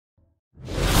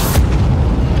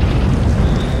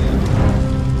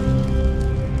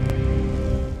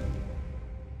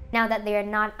now that they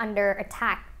are not under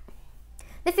attack.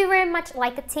 They feel very much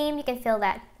like a team, you can feel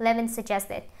that, Levin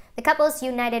suggested. The couple's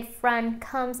united front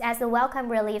comes as a welcome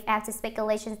relief after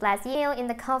speculations last year in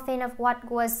the coffin of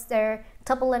what was their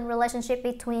turbulent relationship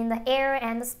between the heir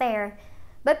and the spare.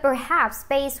 But perhaps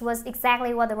space was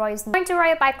exactly what the royals needed. According to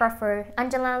royal biographer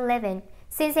Angela Levin,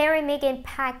 since Harry and Meghan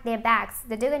packed their bags,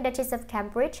 the Duke and Duchess of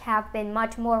Cambridge have been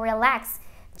much more relaxed.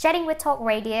 Chatting with talk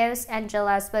radios,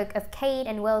 Angela spoke of Kate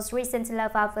and Will's recent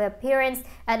love-after appearance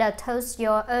at a Toast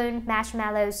Your Own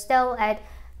marshmallow stall at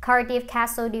Cardiff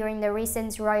Castle during the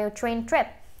recent royal train trip.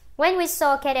 When we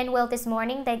saw Kate and Will this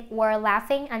morning, they were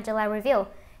laughing, Angela revealed.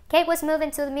 Kate was moving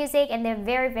to the music and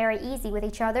they're very easy with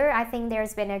each other. I think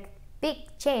there's been a big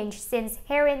change since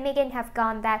Harry and Meghan have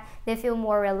gone that they feel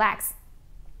more relaxed.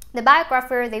 The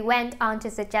biographer they went on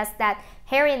to suggest that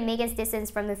Harry and Meghan's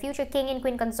distance from the future king and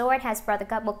queen consort has brought the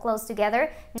couple close together,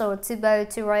 so to bow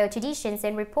to royal traditions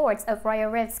and reports of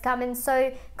royal rifts coming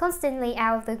so constantly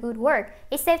out of the good work.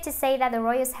 It's safe to say that the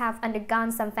royals have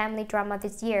undergone some family drama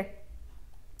this year.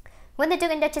 When the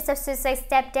Duke and Duchess of Sussex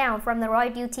stepped down from the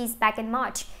royal duties back in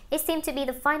March, it seemed to be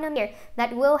the final year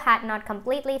that Will had not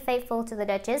completely faithful to the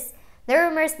Duchess. There are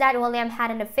rumors that William had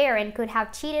an affair and could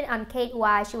have cheated on Kate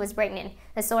while she was pregnant,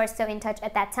 a source still in touch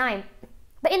at that time.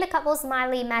 But in the couple's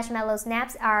smiley marshmallow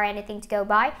snaps are anything to go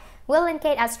by, Will and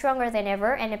Kate are stronger than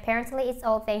ever, and apparently it's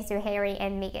all thanks to Harry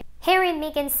and Meghan. Harry and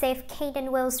Meghan saved Kate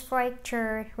and Will's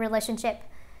fractured relationship.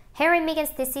 Harry and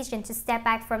Meghan's decision to step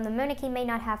back from the monarchy may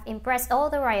not have impressed all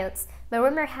the royals, but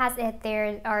rumor has it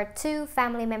there are two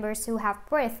family members who have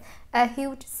breathed a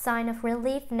huge sign of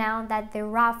relief now that the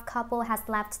rough couple has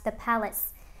left the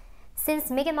palace.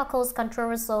 Since Meghan Markle's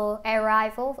controversial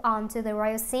arrival onto the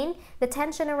royal scene, the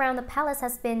tension around the palace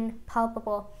has been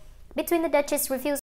palpable. Between the Duchess' refusal